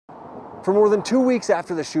For more than 2 weeks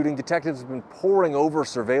after the shooting, detectives have been poring over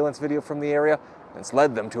surveillance video from the area, and it's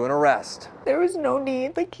led them to an arrest. There was no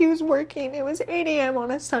need. Like, he was working. It was 8 a.m.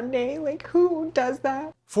 on a Sunday. Like, who does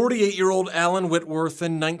that? 48-year-old Alan Whitworth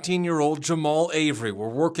and 19-year-old Jamal Avery were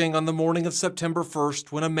working on the morning of September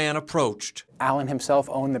 1st when a man approached. Alan himself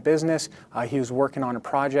owned the business. He was working on a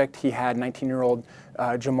project. He had 19-year-old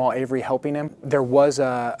Jamal Avery helping him. There was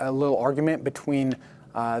a little argument between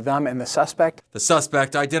them and the suspect. The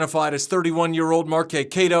suspect, identified as 31-year-old Marquea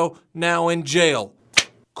Cato, now in jail.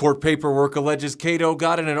 Court paperwork alleges Cato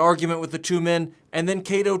got in an argument with the two men, and then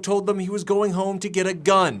Cato told them he was going home to get a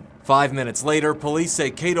gun. 5 minutes later, police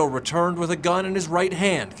say Cato returned with a gun in his right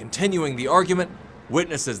hand, continuing the argument.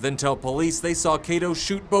 Witnesses then tell police they saw Cato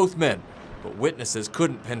shoot both men, but witnesses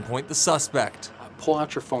couldn't pinpoint the suspect. Pull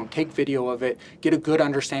out your phone, take video of it, get a good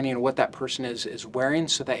understanding of what that person is wearing,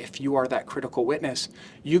 so that if you are that critical witness,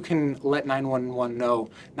 you can let 911 know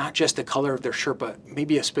not just the color of their shirt, but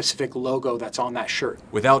maybe a specific logo that's on that shirt.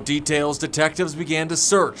 Without details, detectives began to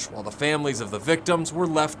search, while the families of the victims were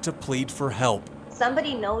left to plead for help.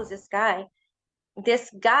 Somebody knows this guy.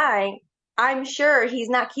 This guy, I'm sure he's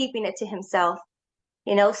not keeping it to himself.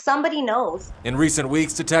 You know, somebody knows. In recent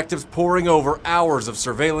weeks, detectives poring over hours of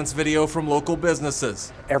surveillance video from local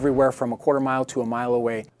businesses. Everywhere from a quarter mile to a mile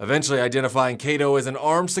away. Eventually identifying Cato as an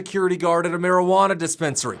armed security guard at a marijuana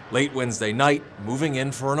dispensary. Late Wednesday night, moving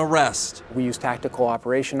in for an arrest. We used tactical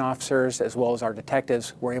operation officers as well as our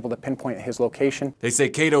detectives were able to pinpoint his location. They say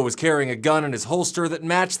Cato was carrying a gun in his holster that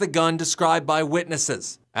matched the gun described by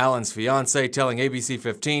witnesses. Alan's fiancée telling ABC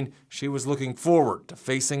 15 she was looking forward to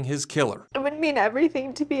facing his killer. It would mean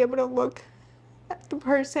everything to be able to look at the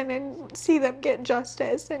person and see them get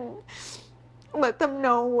justice and let them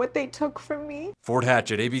know what they took from me. Fort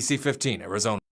Hatchet, ABC 15, Arizona.